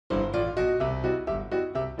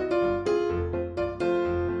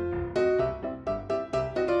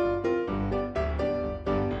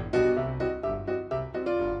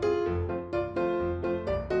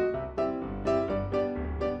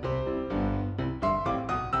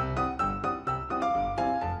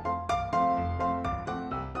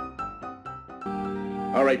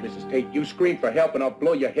All right, Mrs. Tate, you scream for help and I'll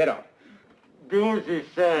blow your head off. Do as he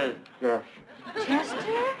says, Jeff.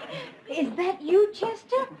 Chester? Is that you,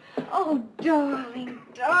 Chester? Oh, darling,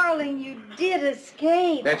 darling, you did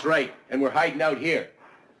escape. That's right, and we're hiding out here.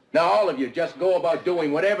 Now, all of you, just go about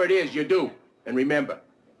doing whatever it is you do. And remember,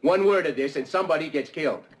 one word of this and somebody gets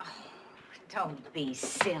killed. Oh, don't be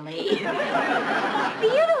silly. You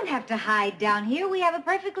don't have to hide down here. We have a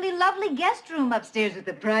perfectly lovely guest room upstairs with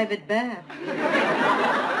a private bath.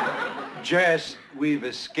 Jess, we've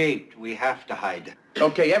escaped. We have to hide.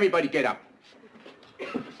 Okay, everybody get up.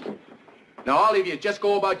 Now, all of you, just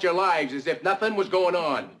go about your lives as if nothing was going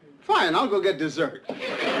on. Fine, I'll go get dessert.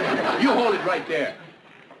 You hold it right there.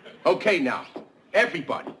 Okay, now,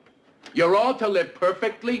 everybody, you're all to live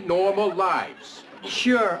perfectly normal lives.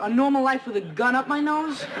 Sure, a normal life with a gun up my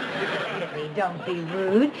nose? Really, don't be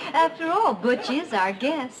rude. After all, Butch is our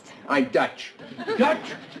guest. I'm Dutch.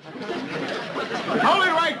 Dutch? Hold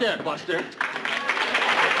it right there, Buster.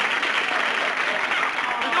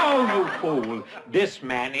 Oh, you fool. This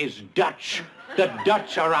man is Dutch. The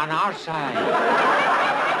Dutch are on our side.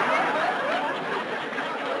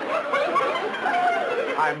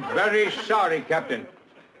 I'm very sorry, Captain.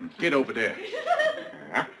 Get over there.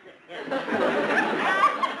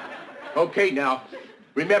 Okay, now,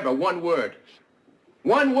 remember one word.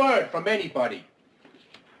 One word from anybody,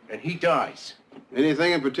 and he dies.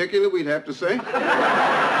 Anything in particular we'd have to say?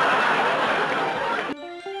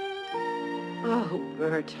 Oh,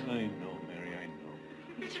 Bert. I know, Mary, I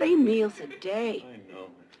know. 3 meals a day. I know.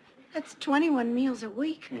 That's 21 meals a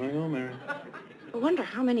week. I know, Mary. I wonder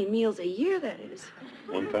how many meals a year that is.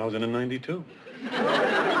 1,092.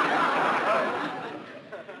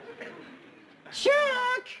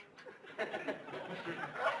 Chuck!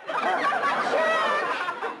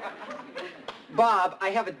 Bob, I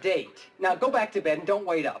have a date. Now, go back to bed and don't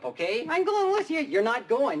wait up, okay? I'm going with you. You're not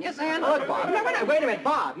going. Yes, I am. Look, Bob. No, wait a minute,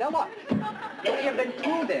 Bob. Now, look. We have been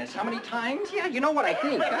through this how many times? Yeah, you know what I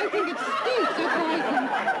think. I think it stinks.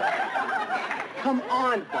 Come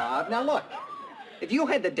on, Bob. Now, look. If you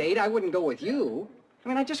had the date, I wouldn't go with you. I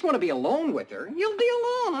mean, I just want to be alone with her. You'll be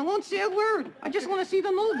alone. I won't say a word. I just want to see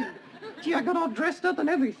the movie. Gee, I got all dressed up and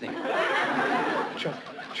everything.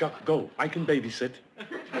 Chuck, go. I can babysit.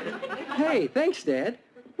 Hey, thanks, Dad.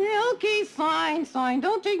 Yeah, okay, fine.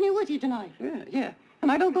 Don't take me with you tonight. Yeah.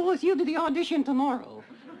 And I don't go with you to the audition tomorrow.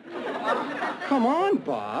 Come on,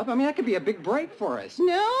 Bob. I mean, that could be a big break for us.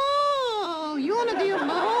 No, you want to be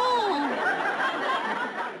alone.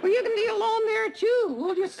 Well, you can be alone there, too.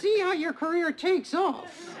 We'll just see how your career takes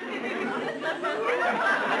off.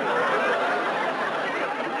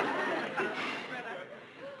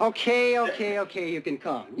 Okay, you can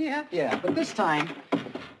come. Yeah, but this time,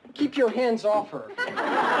 keep your hands off her.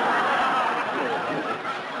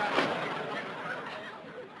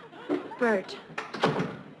 Bert,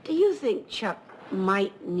 do you think Chuck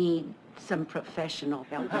might need some professional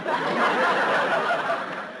help?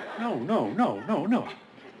 No.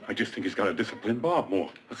 I just think he's got to discipline Bob more.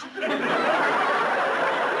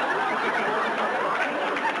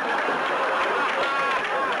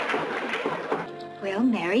 Well,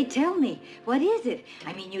 Mary, tell me, what is it?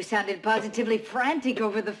 I mean, you sounded positively frantic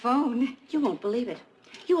over the phone. You won't believe it.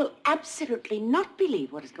 You will absolutely not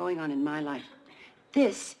believe what is going on in my life.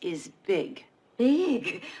 This is big.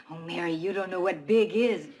 Big? Oh, Mary, you don't know what big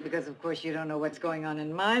is, because, of course, you don't know what's going on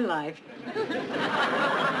in my life.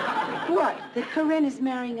 What? That Corinne is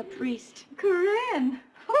marrying a priest. Corinne?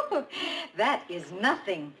 Oh, that is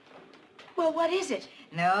nothing. Well, what is it?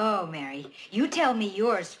 No, Mary, you tell me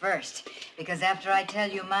yours first, because after I tell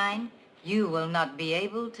you mine, you will not be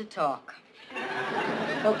able to talk.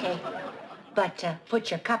 Okay, but put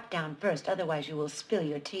your cup down first, otherwise you will spill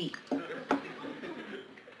your tea.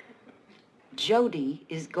 Jody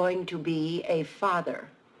is going to be a father.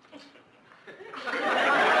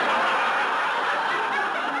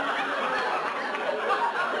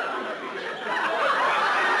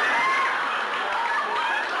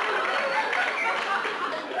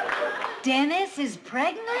 Dennis is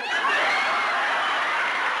pregnant?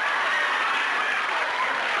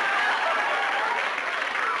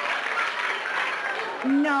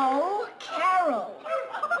 No, Carol.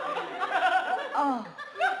 Oh,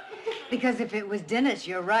 because if it was Dennis,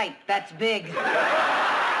 you're right. That's big. He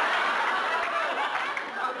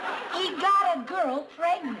got a girl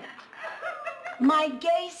pregnant. My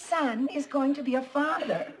gay son is going to be a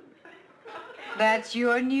father. That's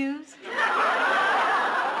your news?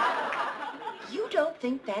 You don't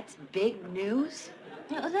think that's big news?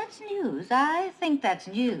 No, that's news. I think that's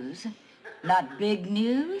news. Not big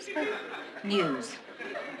news, but news.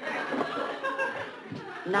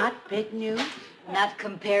 Not big news? Not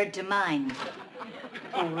compared to mine.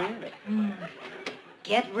 Oh, really?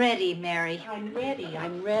 Get ready, Mary. I'm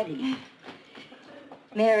ready.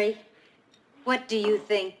 Mary, what do you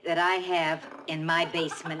think that I have in my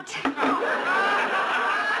basement?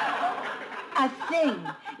 A thing.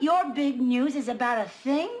 Your big news is about a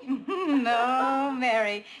thing? No,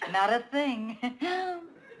 Mary, not a thing.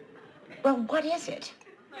 Well, what is it?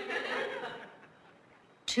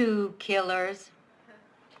 2 killers.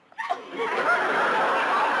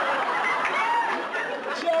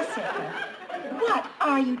 Jessica, what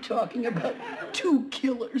are you talking about? 2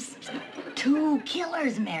 killers. 2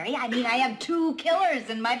 killers, Mary. I mean, I have 2 killers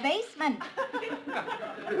in my basement.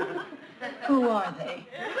 Who are they?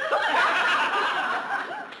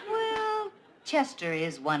 Well, Chester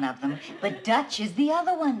is one of them, but Dutch is the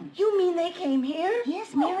other one. You mean they came here?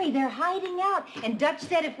 Yes, Mary, they're hiding out. And Dutch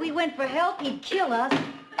said if we went for help, he'd kill us.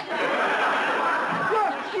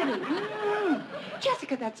 You're kidding.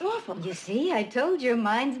 Jessica, that's awful. You see, I told you,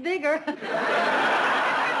 mine's bigger. Well,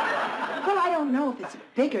 I don't know if it's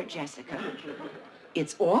bigger, Jessica.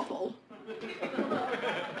 It's awful.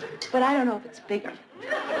 But I don't know if it's bigger.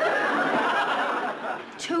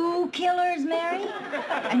 2 killers, Mary?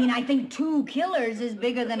 I mean, I think 2 killers is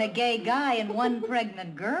bigger than a gay guy and 1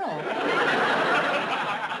 pregnant girl.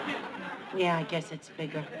 Yeah, I guess it's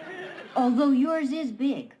bigger. Although yours is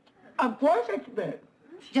big. Of course it's big.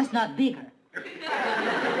 Just not bigger.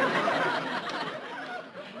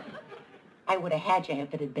 I would have had you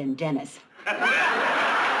if it had been Dennis.